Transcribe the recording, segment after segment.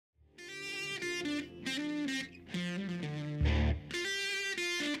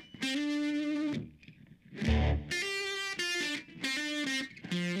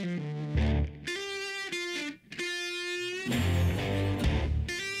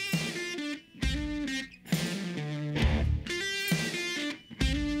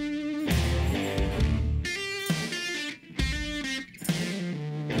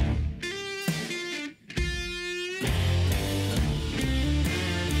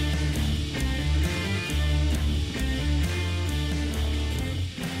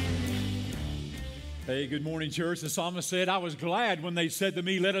Hey, good morning, church. The psalmist said, I was glad when they said to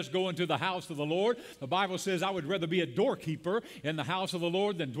me, let us go into the house of the Lord. The Bible says, I would rather be a doorkeeper in the house of the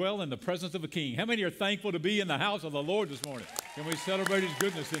Lord than dwell in the presence of a king. How many are thankful to be in the house of the Lord this morning? Can we celebrate his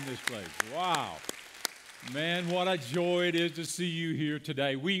goodness in this place? Wow. Man, what a joy it is to see you here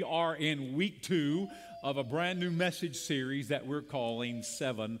today. We are in week 2 of a brand new message series that we're calling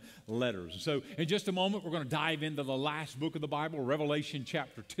 7 Letters. So in just a moment, we're going to dive into the last book of the Bible, Revelation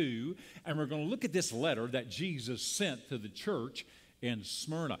chapter 2, and we're going to look at this letter that Jesus sent to the church in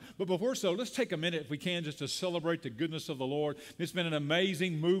Smyrna. But before so, let's take a minute, if we can, just to celebrate the goodness of the Lord. It's been an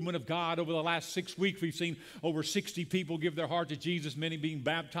amazing movement of God over the last 6 weeks. We've seen over 60 people give their heart to Jesus, many being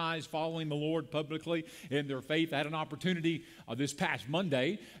baptized, following the Lord publicly in their faith. I had an opportunity this past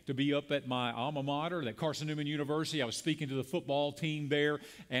Monday to be up at my alma mater at Carson-Newman University. I was speaking to the football team there,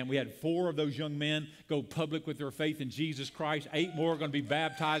 and we had 4 of those young men go public with their faith in Jesus Christ. 8 more are going to be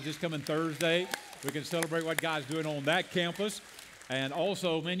baptized this coming Thursday. We can celebrate what God's doing on that campus. And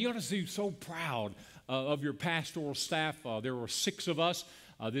also, man, you ought to be so proud of your pastoral staff. There were 6 of us.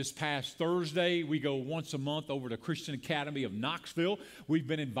 This past Thursday, we go once a month over to Christian Academy of Knoxville. We've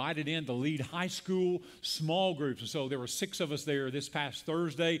been invited in to lead high school small groups. And so there were 6 of us there this past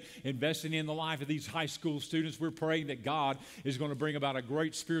Thursday investing in the life of these high school students. We're praying that God is going to bring about a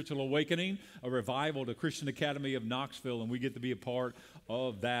great spiritual awakening, a revival to Christian Academy of Knoxville, and we get to be a part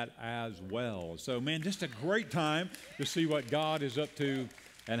of that as well. So, man, just a great time to see what God is up to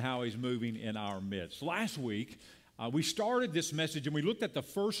and how he's moving in our midst. Last week, we started this message and we looked at the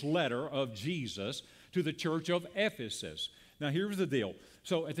first letter of Jesus to the church of Ephesus. Now, here's the deal.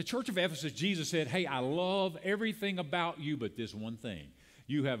 So, at the church of Ephesus, Jesus said, hey, I love everything about you but this one thing.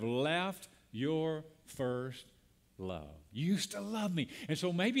 You have left your first love. You used to love me. And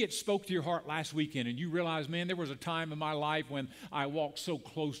so maybe it spoke to your heart last weekend and you realized, man, there was a time in my life when I walked so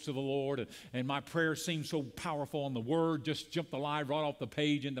close to the Lord and my prayers seemed so powerful and the word just jumped alive right off the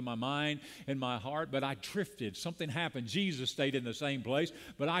page into my mind and my heart, but I drifted. Something happened. Jesus stayed in the same place,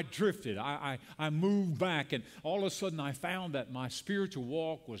 but I drifted. I moved back, and all of a sudden I found that my spiritual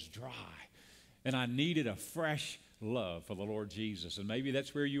walk was dry and I needed a fresh love for the Lord Jesus. And maybe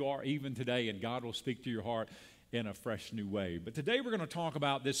that's where you are even today, and God will speak to your heart in a fresh new way. But today we're going to talk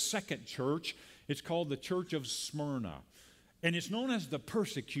about this second church. It's called the Church of Smyrna, and it's known as the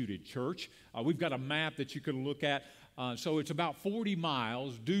persecuted church. We've got a map that you can look at. So it's about 40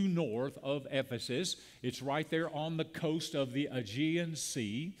 miles due north of Ephesus. It's right there on the coast of the Aegean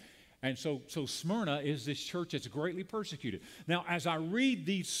Sea. And so Smyrna is this church that's greatly persecuted. Now, as I read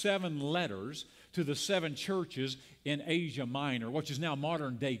these 7 letters to the 7 churches in Asia Minor, which is now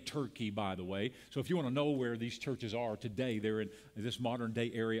modern-day Turkey, by the way. So if you want to know where these churches are today, they're in this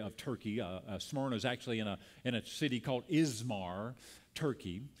modern-day area of Turkey. Smyrna is actually in a city called Izmir,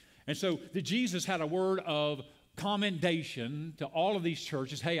 Turkey. And so Jesus had a word of commendation to all of these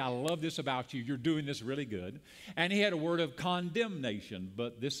churches. Hey, I love this about you. You're doing this really good. And he had a word of condemnation.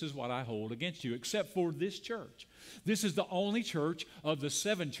 But this is what I hold against you, except for this church. This is the only church of the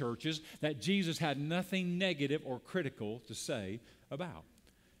 7 churches that Jesus had nothing negative or critical to say about.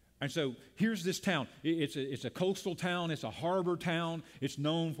 And so here's this town. It's a coastal town. It's a harbor town. It's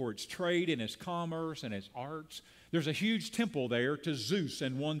known for its trade and its commerce and its arts. There's a huge temple there to Zeus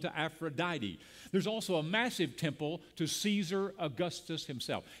and one to Aphrodite. There's also a massive temple to Caesar Augustus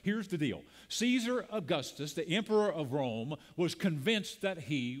himself. Here's the deal. Caesar Augustus, the emperor of Rome, was convinced that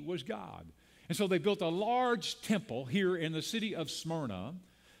he was God. And so they built a large temple here in the city of Smyrna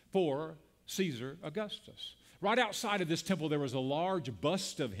for Caesar Augustus. Right outside of this temple, there was a large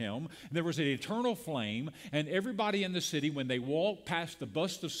bust of him. There was an eternal flame, and everybody in the city, when they walked past the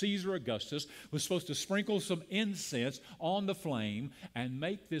bust of Caesar Augustus, was supposed to sprinkle some incense on the flame and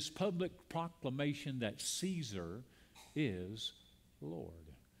make this public proclamation that Caesar is Lord.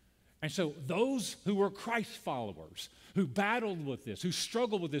 And so those who were Christ followers, who battled with this, who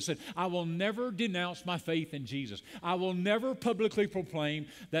struggled with this, said, I will never denounce my faith in Jesus. I will never publicly proclaim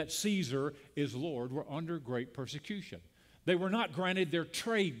that Caesar is Lord. We're under great persecution. They were not granted their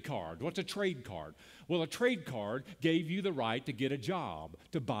trade card. What's a trade card? Well, a trade card gave you the right to get a job,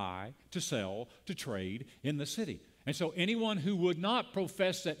 to buy, to sell, to trade in the city. And so anyone who would not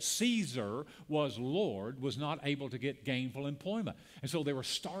profess that Caesar was Lord was not able to get gainful employment. And so they were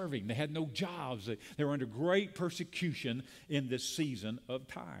starving. They had no jobs. They were under great persecution in this season of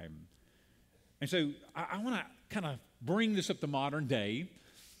time. And so I want to kind of bring this up to modern day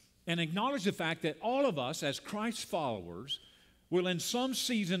and acknowledge the fact that all of us as Christ followers will in some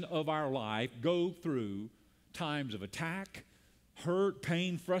season of our life go through times of attack, hurt,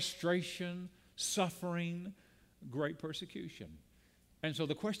 pain, frustration, suffering, great persecution. And so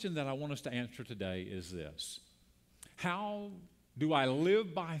the question that I want us to answer today is this: how do I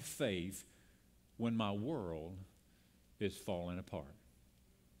live by faith when my world is falling apart?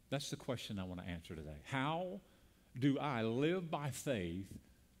 That's the question I want to answer today. How do I live by faith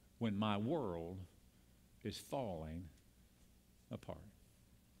when my world is falling apart?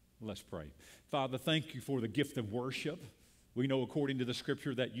 Let's pray. Father, thank you for the gift of worship. We know according to the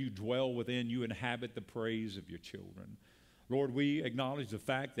Scripture that you dwell within, you inhabit the praise of your children. Lord, we acknowledge the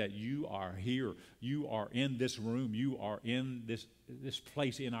fact that you are here. You are in this room. You are in this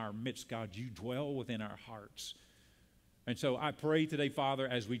place in our midst, God. You dwell within our hearts. And so I pray today, Father,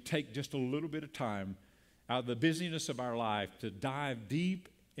 as we take just a little bit of time out of the busyness of our life to dive deep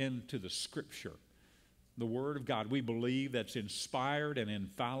into the Scripture, the Word of God. We believe that's inspired and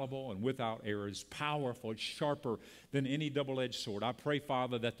infallible and without error. It's powerful. It's sharper than any double-edged sword. I pray,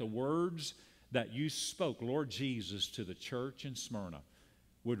 Father, that the words that you spoke, Lord Jesus, to the church in Smyrna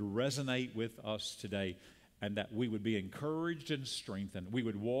would resonate with us today, and that we would be encouraged and strengthened. We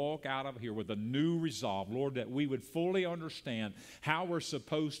would walk out of here with a new resolve, Lord, that we would fully understand how we're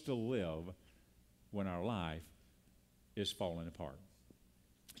supposed to live when our life is falling apart.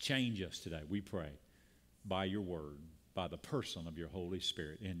 Change us today, we pray, by your word, by the person of your Holy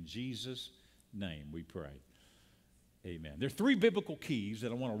Spirit. In Jesus' name we pray. Amen. There are three biblical keys that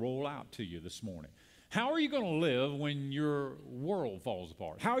I want to roll out to you this morning. How are you going to live when your world falls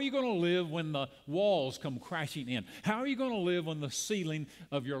apart? How are you going to live when the walls come crashing in? How are you going to live when the ceiling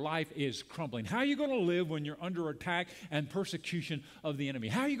of your life is crumbling? How are you going to live when you're under attack and persecution of the enemy?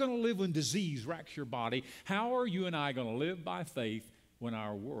 How are you going to live when disease racks your body? How are you and I going to live by faith when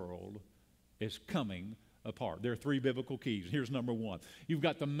our world is coming apart? There are three biblical keys. Here's number one. You've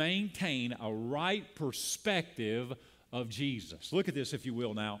got to maintain a right perspective of Jesus. Look at this, if you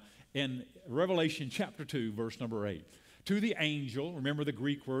will, now in Revelation chapter 2, verse number 8. To the angel, remember the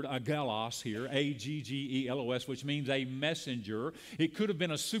Greek word agelos here, A-G-G-E-L-O-S, which means a messenger. It could have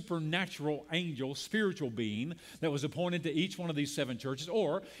been a supernatural angel, spiritual being that was appointed to each one of these seven churches,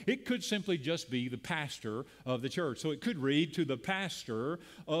 or it could simply just be the pastor of the church. So it could read, to the pastor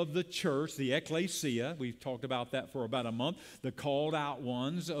of the church, the ecclesia. We've talked about that for about a month. The called out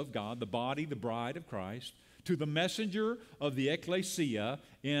ones of God, the body, the bride of Christ. To the messenger of the ecclesia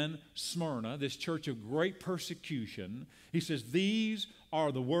in Smyrna, this church of great persecution, he says, these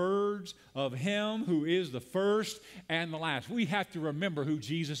are the words of him who is the first and the last. We have to remember who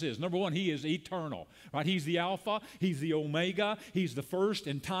Jesus is. Number one, he is eternal, right? He's the Alpha, he's the Omega, he's the first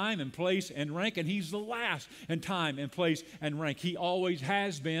in time and place and rank, and he's the last in time and place and rank. He always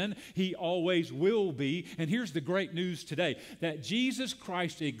has been, he always will be. And here's the great news today, that Jesus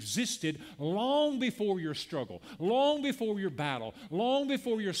Christ existed long before your struggle, long before your battle, long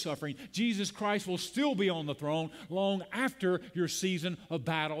before your suffering. Jesus Christ will still be on the throne long after your season of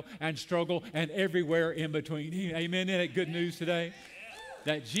battle and struggle and everywhere in between. Amen. Isn't it good news today?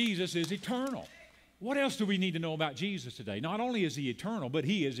 That Jesus is eternal. What else do we need to know about Jesus today? Not only is he eternal, but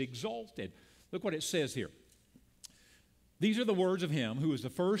he is exalted. Look what it says here. These are the words of him who is the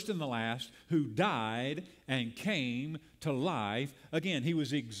first and the last, who died and came to life. Again, he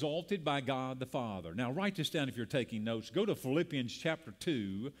was exalted by God the Father. Now, write this down if you're taking notes. Go to Philippians chapter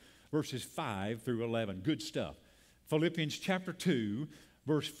 2, verses 5 through 11. Good stuff. Philippians chapter 2,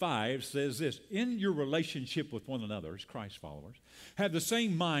 verse 5 says this: in your relationship with one another as Christ followers, have the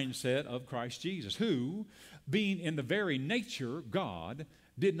same mindset of Christ Jesus, who, being in the very nature God,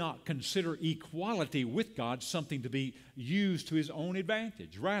 did not consider equality with God something to be used to his own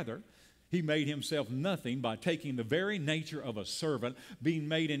advantage. Rather, he made himself nothing by taking the very nature of a servant, being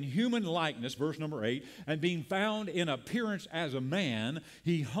made in human likeness, verse number 8, and being found in appearance as a man,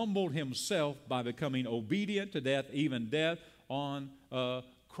 he humbled himself by becoming obedient to death, even death on a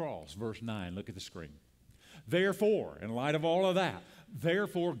cross. Verse 9, look at the screen. Therefore, in light of all of that,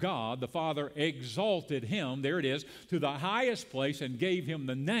 therefore God the Father exalted him, there it is, to the highest place and gave him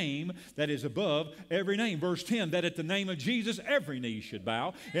the name that is above every name. Verse 10, that at the name of Jesus every knee should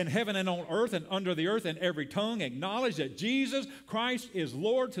bow, in heaven and on earth and under the earth, and every tongue acknowledge that Jesus Christ is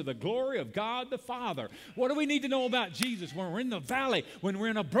Lord, to the glory of God the Father. What do we need to know about Jesus when we're in the valley, when we're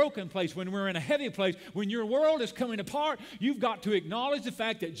in a broken place, when we're in a heavy place, when your world is coming apart? You've got to acknowledge the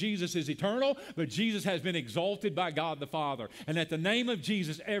fact that Jesus is eternal, but Jesus has been exalted by God the Father. And at the name of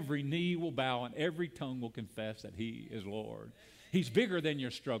Jesus, every knee will bow and every tongue will confess that he is Lord. He's bigger than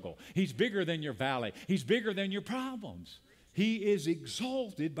your struggle. He's bigger than your valley. He's bigger than your problems. He is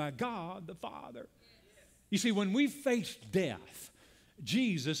exalted by God the Father. You see, when we face death,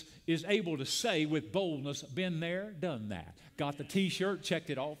 Jesus is able to say with boldness, been there, done that. Got the t-shirt, checked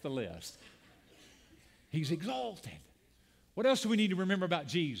it off the list. He's exalted. What else do we need to remember about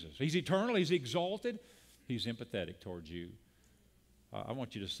Jesus? He's eternal. He's exalted. He's empathetic towards you. I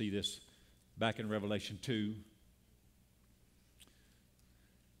want you to see this back in Revelation 2.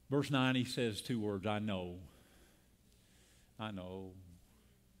 Verse 9, he says two words, I know. I know.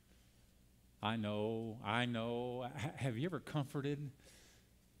 I know. I know. Have you ever comforted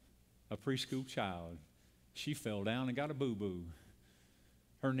a preschool child? She fell down and got a boo-boo.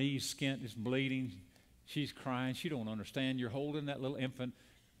 Her knee's skint is bleeding. She's crying. She don't understand. You're holding that little infant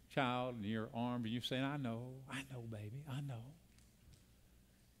child in your arms and you're saying, I know, baby, I know.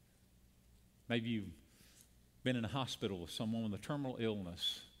 Maybe you've been in a hospital with someone with a terminal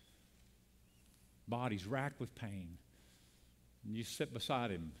illness. Body's racked with pain. And you sit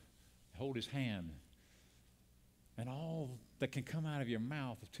beside him, hold his hand, and all that can come out of your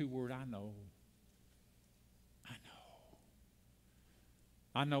mouth is two words, I know. I know.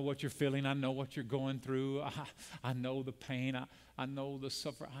 I know what you're feeling. I know what you're going through. I know the pain. I know the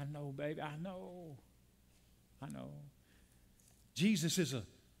suffering. I know, baby. I know. I know. Jesus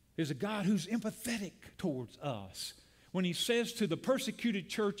is a God who's empathetic towards us. When he says to the persecuted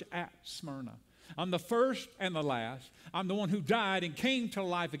church at Smyrna, I'm the first and the last. I'm the one who died and came to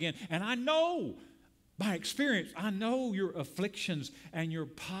life again. And I know, by experience, I know your afflictions and your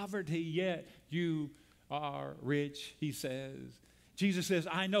poverty, yet you are rich, he says. Jesus says,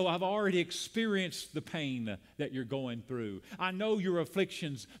 I know, I've already experienced the pain that you're going through. I know your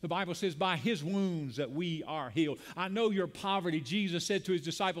afflictions. The Bible says, by his wounds that we are healed. I know your poverty. Jesus said to his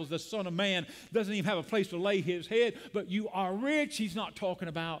disciples, the Son of Man doesn't even have a place to lay his head, but you are rich. He's not talking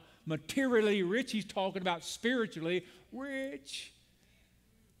about materially rich. He's talking about spiritually rich.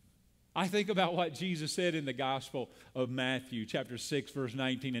 I think about what Jesus said in the Gospel of Matthew, chapter 6, verse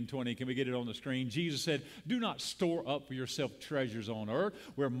 19 and 20. Can we get it on the screen? Jesus said, do not store up for yourself treasures on earth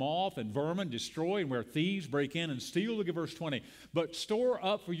where moth and vermin destroy and where thieves break in and steal. Look at verse 20. But store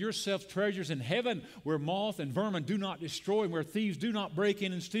up for yourself treasures in heaven where moth and vermin do not destroy and where thieves do not break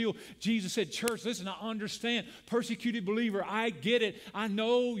in and steal. Jesus said, church, listen, I understand. Persecuted believer, I get it. I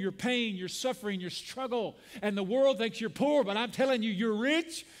know your pain, your suffering, your struggle. And the world thinks you're poor, but I'm telling you, you're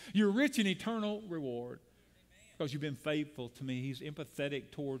rich. You're rich in eternal reward because you've been faithful to me. He's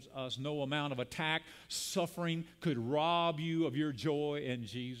empathetic towards us. No amount of attack, suffering could rob you of your joy in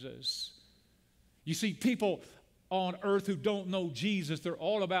Jesus. You see, people on earth who don't know Jesus, they're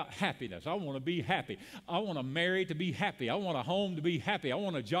all about happiness. I want to be happy. I want to marry to be happy. I want a home to be happy. I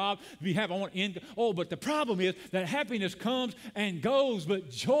want a job to be happy. I want income. Oh, but the problem is that happiness comes and goes,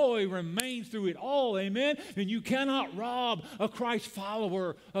 but joy remains through it all. Amen? And you cannot rob a Christ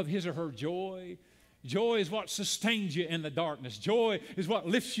follower of his or her joy. Joy is what sustains you in the darkness. Joy is what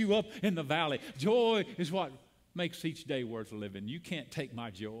lifts you up in the valley. Joy is what makes each day worth living. You can't take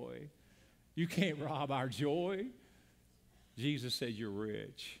my joy. You can't rob our joy. Jesus said you're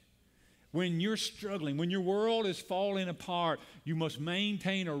rich. When you're struggling, when your world is falling apart, you must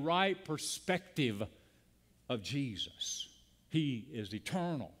maintain a right perspective of Jesus. He is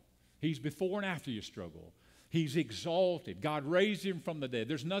eternal. He's before and after your struggle. He's exalted. God raised him from the dead.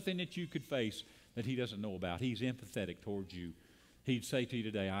 There's nothing that you could face that he doesn't know about. He's empathetic towards you. He'd say to you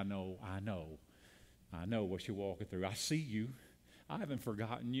today, I know what you're walking through. I see you. I haven't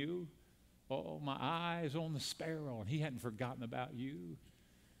forgotten you. Oh, my eye is on the sparrow, and he hadn't forgotten about you.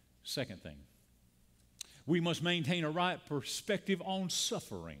 Second thing, we must maintain a right perspective on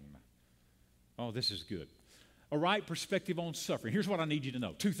suffering. Oh, this is good. A right perspective on suffering. Here's what I need you to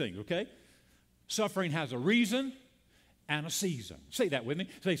know. Two things, okay? Suffering has a reason and a season. Say that with me.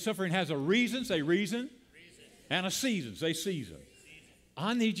 Say suffering has a reason. Say reason. And a season. Say season.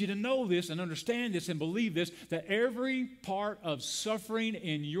 I need you to know this and understand this and believe this, that every part of suffering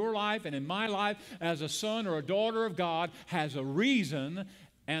in your life and in my life as a son or a daughter of God has a reason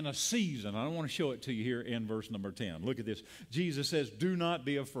and a season. I want to show it to you here in verse number 10. Look at this. Jesus says, do not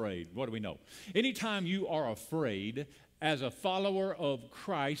be afraid. What do we know? Anytime you are afraid as a follower of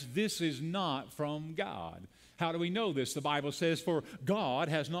Christ, this is not from God. How do we know this? The Bible says, for God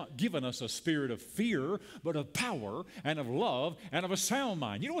has not given us a spirit of fear, but of power and of love and of a sound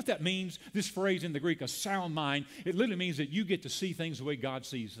mind. You know what that means? This phrase in the Greek, a sound mind, it literally means that you get to see things the way God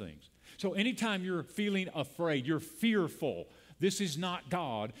sees things. So anytime you're feeling afraid, you're fearful, this is not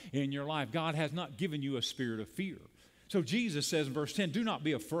God in your life. God has not given you a spirit of fear. So Jesus says in verse 10, do not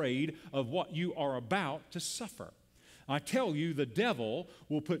be afraid of what you are about to suffer. I tell you, the devil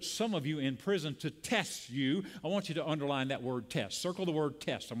will put some of you in prison to test you. I want you to underline that word test. Circle the word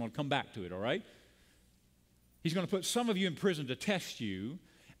test. I'm going to come back to it, all right? He's going to put some of you in prison to test you,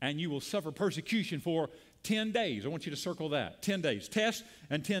 and you will suffer persecution for 10 days. I want you to circle that. 10 days. Test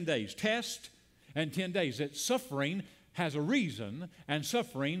and 10 days. Test and 10 days. That suffering has a reason, and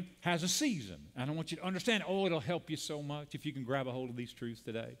suffering has a season. And I want you to understand, it'll help you so much if you can grab a hold of these truths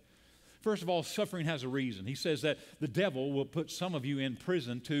today. First of all, suffering has a reason. He says that the devil will put some of you in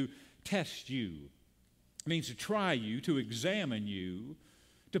prison to test you. It means to try you, to examine you,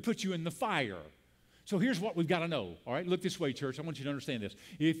 to put you in the fire. So here's what we've got to know. All right, look this way, church. I want you to understand this.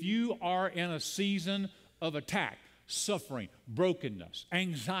 If you are in a season of attack, suffering, brokenness,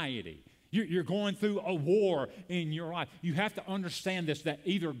 anxiety, you're going through a war in your life, you have to understand this, that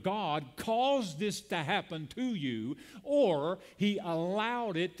either God caused this to happen to you or He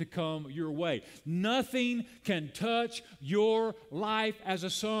allowed it to come your way. Nothing can touch your life as a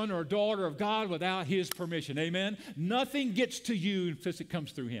son or daughter of God without His permission. Amen? Nothing gets to you unless it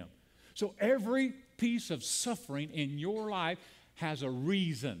comes through Him. So every piece of suffering in your life has a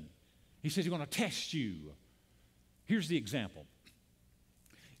reason. He says He's going to test you. Here's the example.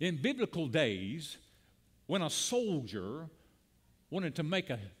 In biblical days, when a soldier wanted to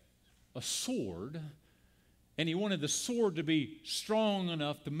make a sword, and he wanted the sword to be strong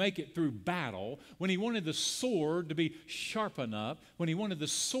enough to make it through battle, when he wanted the sword to be sharp enough, when he wanted the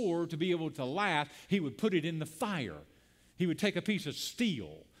sword to be able to last, he would put it in the fire. He would take a piece of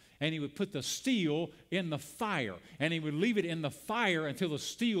steel, and he would put the steel in the fire, and he would leave it in the fire until the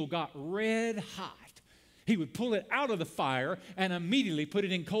steel got red hot. He would pull it out of the fire and immediately put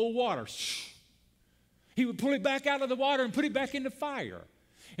it in cold water. He would pull it back out of the water and put it back in the fire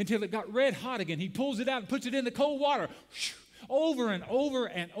until it got red hot again. He pulls it out and puts it in the cold water. Over and over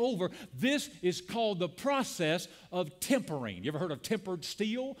and over. This is called the process of tempering. You ever heard of tempered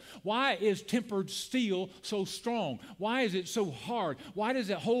steel? Why is tempered steel so strong? Why is it so hard? Why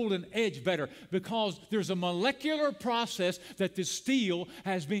does it hold an edge better? Because there's a molecular process that the steel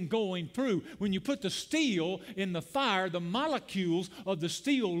has been going through. When you put the steel in the fire, the molecules of the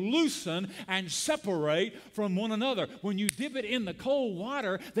steel loosen and separate from one another. When you dip it in the cold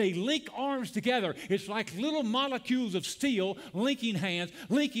water, they link arms together. It's like little molecules of steel linking hands,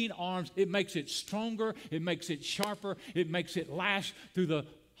 linking arms. It makes it stronger. It makes it sharper. It makes it last through the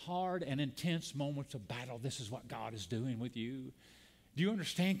hard and intense moments of battle. This is what God is doing with you. Do you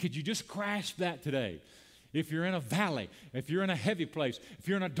understand? Could you just grasp that today? If you're in a valley, if you're in a heavy place, if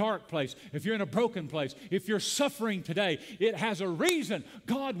you're in a dark place, if you're in a broken place, if you're suffering today, it has a reason.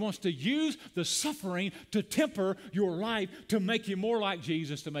 God wants to use the suffering to temper your life, to make you more like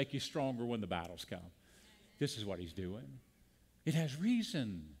Jesus, to make you stronger when the battles come. This is what He's doing. It has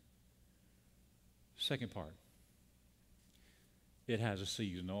reason. Second part. It has a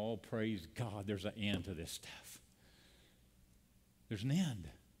season. Oh, praise God, there's an end to this stuff. There's an end.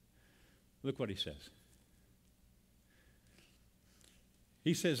 Look what He says.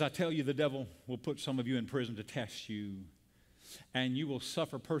 He says, I tell you, the devil will put some of you in prison to test you, and you will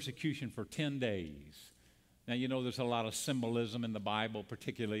suffer persecution for 10 days. Now, you know there's a lot of symbolism in the Bible,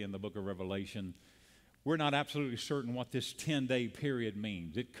 particularly in the book of Revelation. We're not absolutely certain what this 10-day period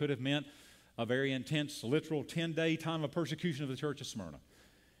means. It could have meant a very intense, literal 10-day time of persecution of the church of Smyrna.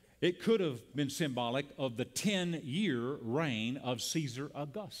 It could have been symbolic of the 10-year reign of Caesar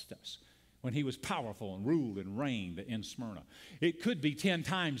Augustus, when he was powerful and ruled and reigned in Smyrna. It could be 10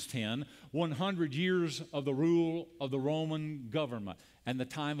 times 10, 100 years of the rule of the Roman government and the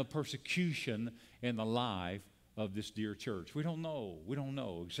time of persecution in the life of this dear church. We don't know. We don't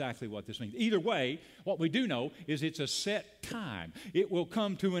know exactly what this means. Either way, what we do know is it's a set time. It will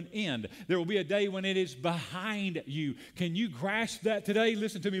come to an end. There will be a day when it is behind you. Can you grasp that today?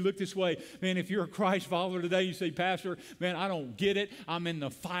 Listen to me. Look this way. Man, if you're a Christ follower today, you say, Pastor, man, I don't get it. I'm in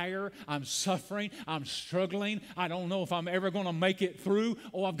the fire. I'm suffering. I'm struggling. I don't know if I'm ever going to make it through.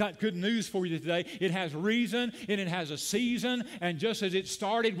 Oh, I've got good news for you today. It has reason and it has a season. And just as it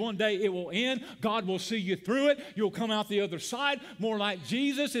started, one day it will end. God will see you through it. You'll come out the other side more like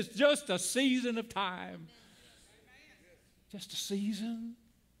Jesus. It's just a season of time. Just a season.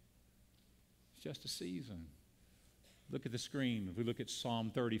 It's just a season. Look at the screen. If we look at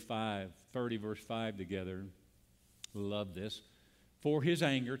Psalm 30 verse 5 together. Love this. For His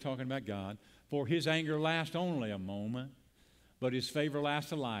anger, talking about God, for His anger lasts only a moment, but His favor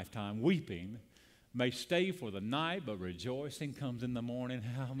lasts a lifetime. Weeping may stay for the night, but rejoicing comes in the morning.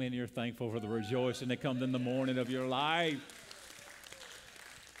 How many are thankful for the rejoicing that comes in the morning of your life?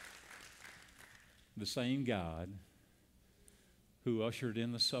 The same God who ushered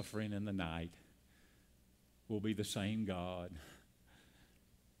in the suffering in the night will be the same God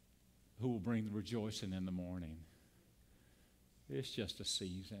who will bring the rejoicing in the morning. It's just a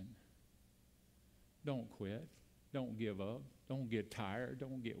season. Don't quit. Don't give up. Don't get tired.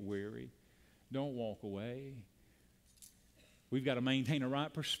 Don't get weary. Don't walk away. We've got to maintain a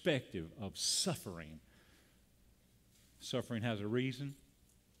right perspective of suffering. Suffering has a reason.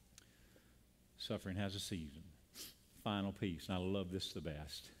 Suffering has a season. Final piece, and I love this the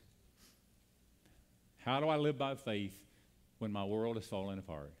best. How do I live by faith when my world is falling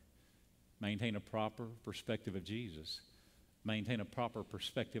apart? Maintain a proper perspective of Jesus. Maintain a proper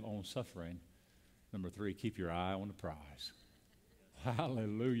perspective on suffering. Number 3, keep your eye on the prize.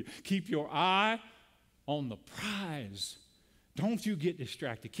 Hallelujah. Keep your eye on the prize. Don't you get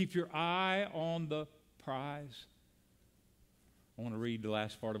distracted. Keep your eye on the prize. I want to read the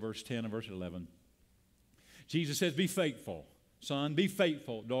last part of verse 10 and verse 11. Jesus says, be faithful, son. Be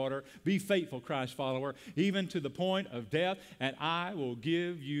faithful, daughter. Be faithful, Christ follower, even to the point of death, and I will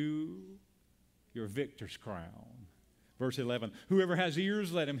give you your victor's crown. Verse 11, whoever has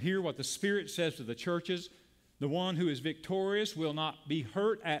ears, let him hear what the Spirit says to the churches. The one who is victorious will not be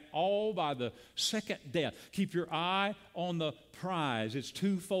hurt at all by the second death. Keep your eye on the prize. It's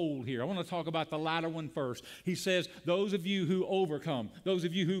twofold here. I want to talk about the latter one first. He says, those of you who overcome, those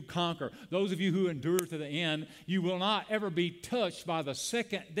of you who conquer, those of you who endure to the end, you will not ever be touched by the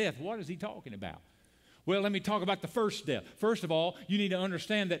second death. What is he talking about? Well, let me talk about the first death. First of all, you need to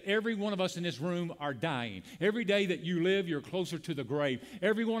understand that every one of us in this room are dying. Every day that you live, you're closer to the grave.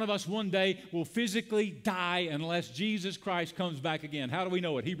 Every one of us one day will physically die unless Jesus Christ comes back again. How do we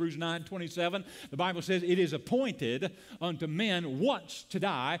know it? Hebrews 9:27, the Bible says, it is appointed unto men once to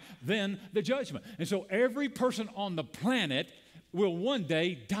die, then the judgment. And so every person on the planet will one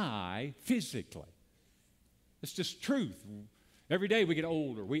day die physically. It's just truth. Every day we get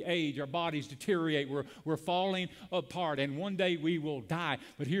older, we age, our bodies deteriorate, we're falling apart, and one day we will die.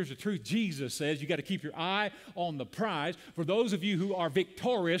 But here's the truth. Jesus says you got to keep your eye on the prize. For those of you who are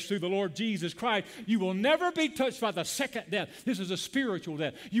victorious through the Lord Jesus Christ, you will never be touched by the second death. This is a spiritual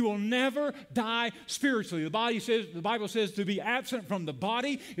death. You will never die spiritually. The Bible says to be absent from the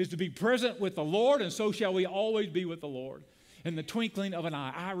body is to be present with the Lord, and so shall we always be with the Lord. In the twinkling of an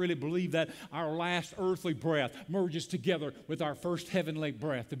eye, I really believe that our last earthly breath merges together with our first heavenly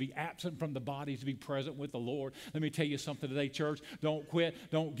breath, to be absent from the body, to be present with the Lord. Let me tell you something today, church. Don't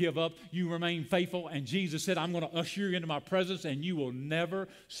quit. Don't give up. You remain faithful. And Jesus said, I'm going to usher you into my presence, and you will never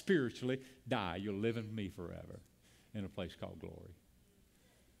spiritually die. You'll live in me forever in a place called glory.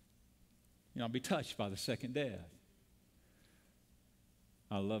 I'll be touched by the second death.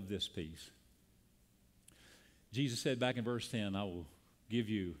 I love this piece. Jesus said back in verse 10, I will give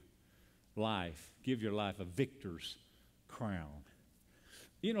you life, give your life a victor's crown.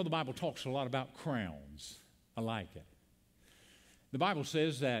 The Bible talks a lot about crowns. I like it. The Bible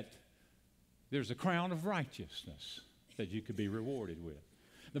says that there's a crown of righteousness that you could be rewarded with.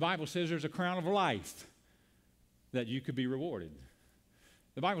 The Bible says there's a crown of life that you could be rewarded.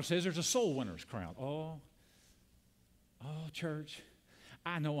 The Bible says there's a soul winner's crown. Oh, church,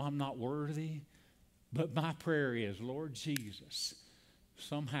 I know I'm not worthy. But my prayer is, Lord Jesus,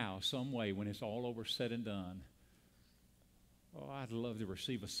 somehow, some way, when it's all over, said and done, I'd love to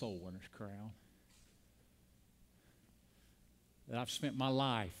receive a soul winner's crown. That I've spent my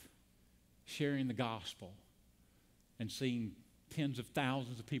life sharing the gospel and seeing tens of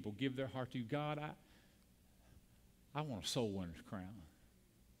thousands of people give their heart to you. God, I want a soul winner's crown.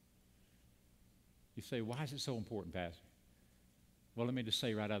 You say, why is it so important, Pastor? Well, let me just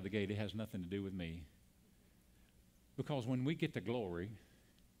say right out of the gate, it has nothing to do with me. Because when we get to glory,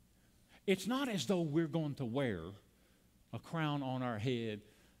 it's not as though we're going to wear a crown on our head,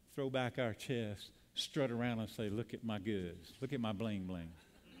 throw back our chest, strut around and say, look at my goods, look at my bling bling.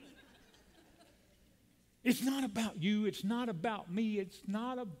 It's not about you, it's not about me, it's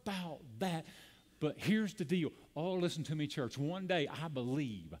not about that. But here's the deal. Listen to me, church. One day I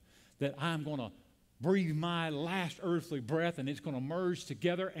believe that I'm going to breathe my last earthly breath, and it's going to merge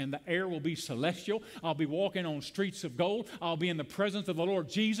together, and the air will be celestial. I'll be walking on streets of gold. I'll be in the presence of the Lord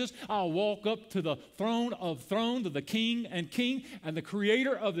Jesus. I'll walk up to the throne of thrones, to the King and King, and the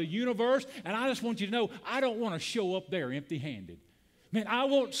Creator of the universe. And I just want you to know, I don't want to show up there empty-handed. Man, I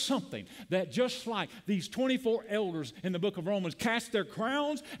want something that just like these 24 elders in the book of Romans cast their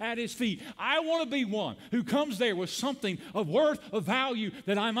crowns at his feet. I want to be one who comes there with something of worth, of value,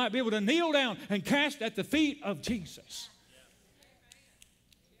 that I might be able to kneel down and cast at the feet of Jesus.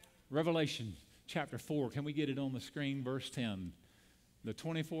 Revelation chapter 4, can we get it on the screen? Verse 10, the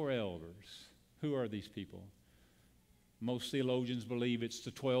 24 elders. Who are these people? Most theologians believe it's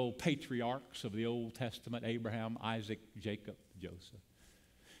the 12 patriarchs of the Old Testament, Abraham, Isaac, Jacob, Joseph,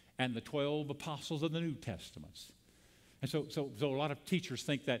 and the 12 apostles of the New Testaments. And so a lot of teachers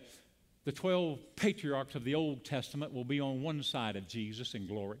think that the 12 patriarchs of the Old Testament will be on one side of Jesus in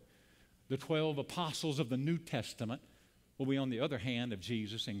glory. The 12 apostles of the New Testament will be on the other hand of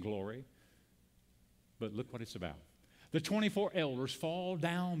Jesus in glory. But look what it's about. The 24 elders fall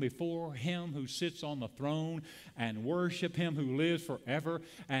down before him who sits on the throne and worship him who lives forever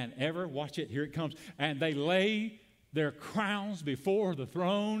and ever. Watch it, here it comes. And they lay their crowns before the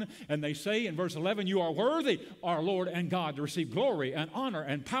throne, and they say in verse 11, you are worthy, our Lord and God, to receive glory and honor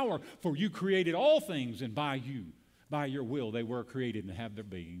and power, for you created all things, and by you, by your will, they were created and have their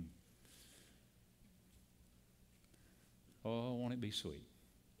being. Oh, won't it be sweet?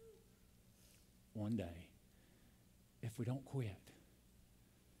 One day, if we don't quit,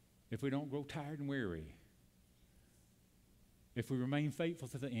 if we don't grow tired and weary, if we remain faithful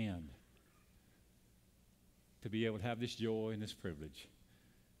to the end, to be able to have this joy and this privilege,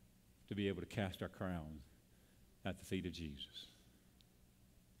 to be able to cast our crowns at the feet of Jesus.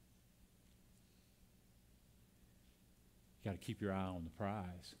 You got to keep your eye on the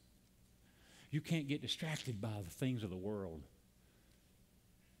prize. You can't get distracted by the things of the world.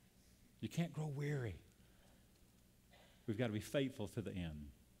 You can't grow weary. We've got to be faithful to the end.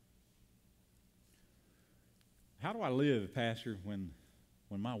 How do I live, Pastor, when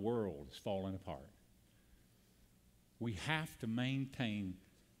my world is falling apart? We have to maintain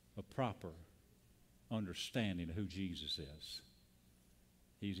a proper understanding of who Jesus is.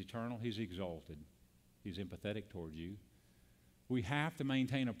 He's eternal. He's exalted. He's empathetic toward you. We have to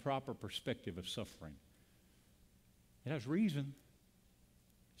maintain a proper perspective of suffering. It has reason.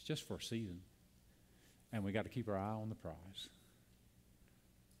 It's just for a season. And we got to keep our eye on the prize.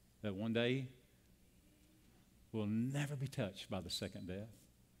 That one day we'll never be touched by the second death.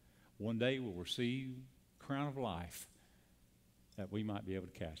 One day we'll receive the crown of life that we might be able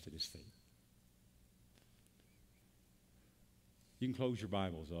to cast at his feet. You can close your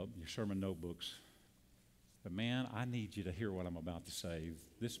Bibles up, your sermon notebooks. But man, I need you to hear what I'm about to say.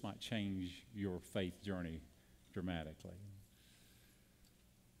 This might change your faith journey dramatically.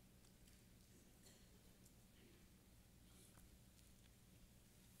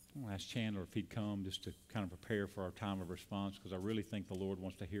 I'm going to ask Chandler if he'd come just to kind of prepare for our time of response, because I really think the Lord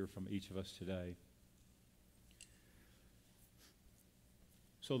wants to hear from each of us today.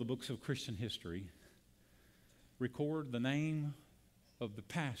 So the books of Christian history record the name of the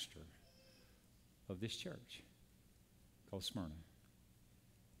pastor of this church called Smyrna.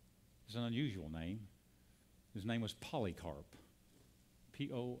 It's an unusual name. His name was Polycarp.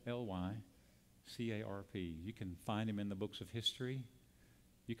 Polycarp. You can find him in the books of history.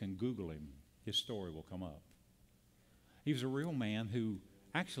 You can Google him. His story will come up. He was a real man who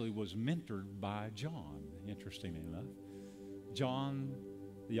actually was mentored by John, interestingly enough. John,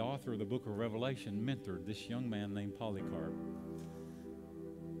 the author of the book of Revelation, mentored this young man named Polycarp.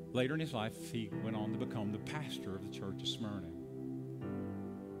 Later in his life, he went on to become the pastor of the church of Smyrna.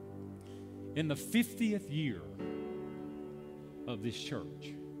 In the 50th year of this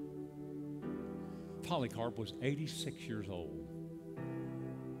church, Polycarp was 86 years old,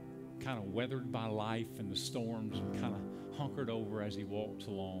 kind of weathered by life and the storms, and kind of hunkered over as he walked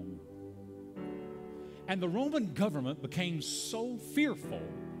along. And the Roman government became so fearful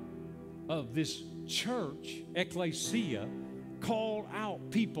of this church, ecclesia, called out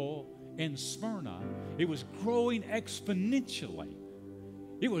people in Smyrna. It was growing exponentially.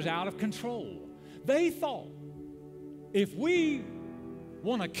 It was out of control. They thought, if we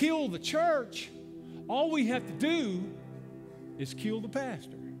want to kill the church, all we have to do is kill the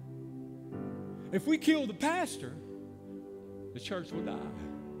pastor. If we kill the pastor, the church will die.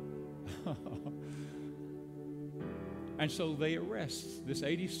 And so they arrest this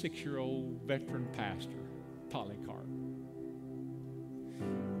 86-year-old veteran pastor, Polycarp.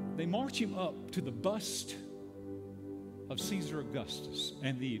 They march him up to the bust of Caesar Augustus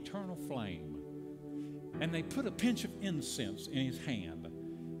and the eternal flame. And they put a pinch of incense in his hand.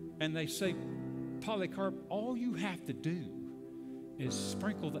 And they say, Polycarp, all you have to do is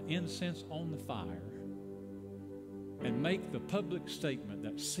sprinkle the incense on the fire and make the public statement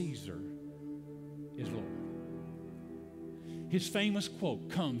that Caesar is Lord. His famous quote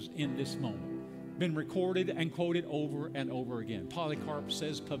comes in this moment. Been recorded and quoted over and over again. Polycarp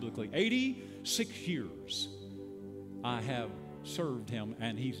says publicly, 86 years I have served him,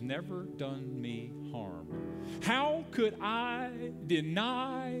 and he's never done me harm. How could I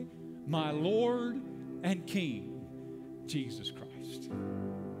deny my Lord and King, Jesus Christ?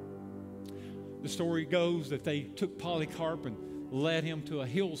 The story goes that they took Polycarp and led him to a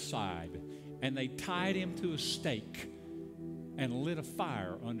hillside, and they tied him to a stake and lit a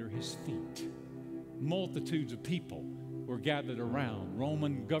fire under his feet. Multitudes of people were gathered around,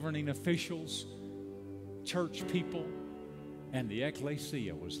 Roman governing officials, church people, and the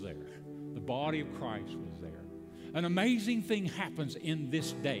ecclesia was there. The body of Christ was there. An amazing thing happens in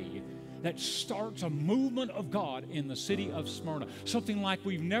this day. that starts a movement of God in the city of Smyrna, something like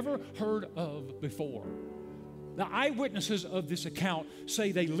we've never heard of before. The eyewitnesses of this account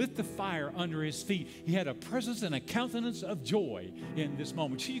say they lit the fire under his feet. He had a presence and a countenance of joy in this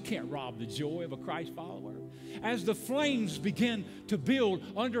moment. You can't rob the joy of a Christ follower. As the flames began to build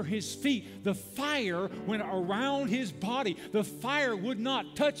under his feet, the fire went around his body. The fire would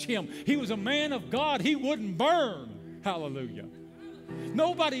not touch him. He was a man of God. He wouldn't burn. Hallelujah.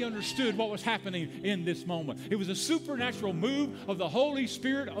 Nobody understood what was happening in this moment. It was a supernatural move of the Holy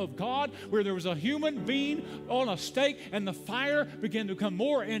Spirit of God, where there was a human being on a stake, and the fire began to become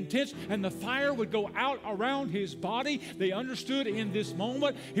more intense, and the fire would go out around his body. They understood in this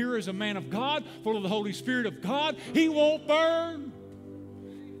moment, here is a man of God, full of the Holy Spirit of God. He won't burn.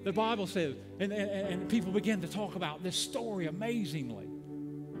 The Bible says, and people began to talk about this story amazingly.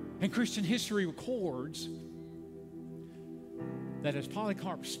 And Christian history records that as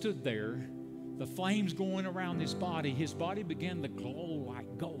Polycarp stood there, the flames going around his body began to glow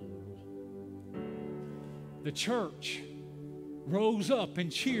like gold. The church rose up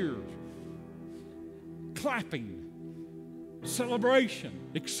and cheered, clapping, celebration,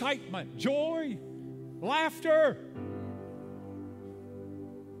 excitement, joy, laughter,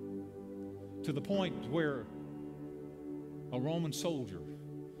 to the point where a Roman soldier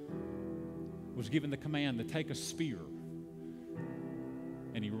was given the command to take a spear,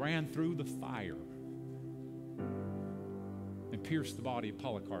 and he ran through the fire and pierced the body of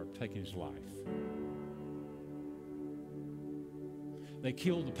Polycarp, taking his life. They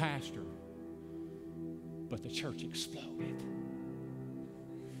killed the pastor, but the church exploded.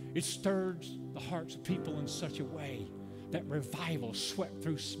 It stirred the hearts of people in such a way that revival swept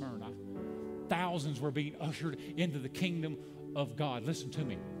through Smyrna. Thousands were being ushered into the kingdom of God. Listen to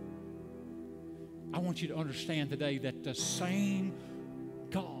me. I want you to understand today that the same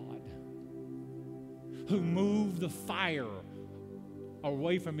God who moved the fire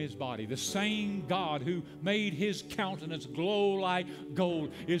away from his body, the same God who made his countenance glow like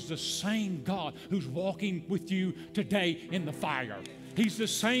gold, is the same God who's walking with you today in the fire. He's the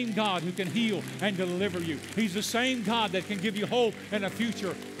same God who can heal and deliver you. He's the same God that can give you hope and a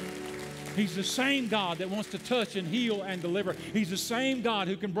future. He's the same God that wants to touch and heal and deliver. He's the same God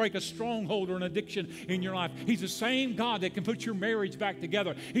who can break a stronghold or an addiction in your life. He's the same God that can put your marriage back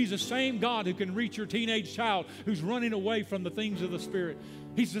together. He's the same God who can reach your teenage child who's running away from the things of the Spirit.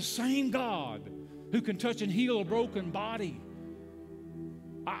 He's the same God who can touch and heal a broken body.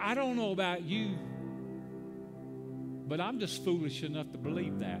 I don't know about you, but I'm just foolish enough to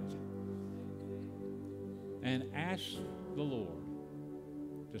believe that and ask the Lord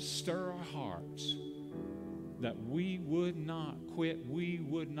to stir our hearts, that we would not quit, we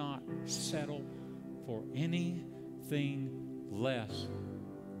would not settle for anything less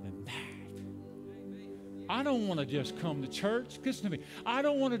than that. I don't want to just come to church. Listen to me. I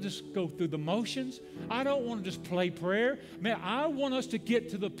don't want to just go through the motions. I don't want to just play prayer. Man, I want us to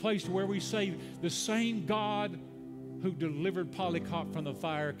get to the place where we say, the same God who delivered Polycarp from the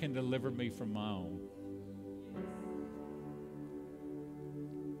fire can deliver me from my own.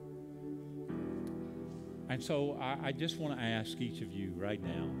 And so I just want to ask each of you right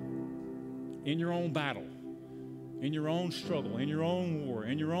now, in your own battle, in your own struggle, in your own war,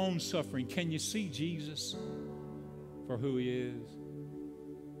 in your own suffering, can you see Jesus for who he is?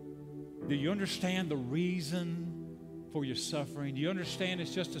 Do you understand the reason for your suffering? Do you understand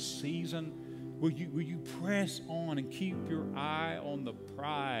it's just a season? Will you press on and keep your eye on the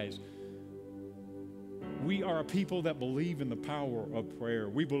prize? We are a people that believe in the power of prayer.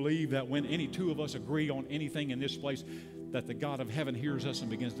 We believe that when any two of us agree on anything in this place, that the God of heaven hears us and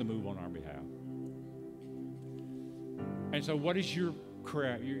begins to move on our behalf. And so what is your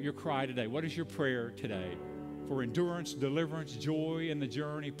cry today? What is your prayer today? For endurance, deliverance, joy in the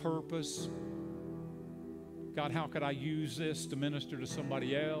journey, purpose. God, how could I use this to minister to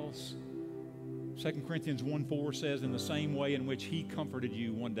somebody else? 2 Corinthians 1:4 says, in the same way in which he comforted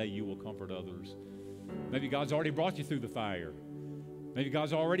you, one day you will comfort others. Maybe God's already brought you through the fire. Maybe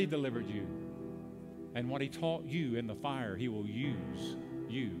God's already delivered you. And what he taught you in the fire, he will use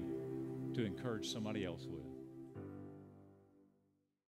you to encourage somebody else with.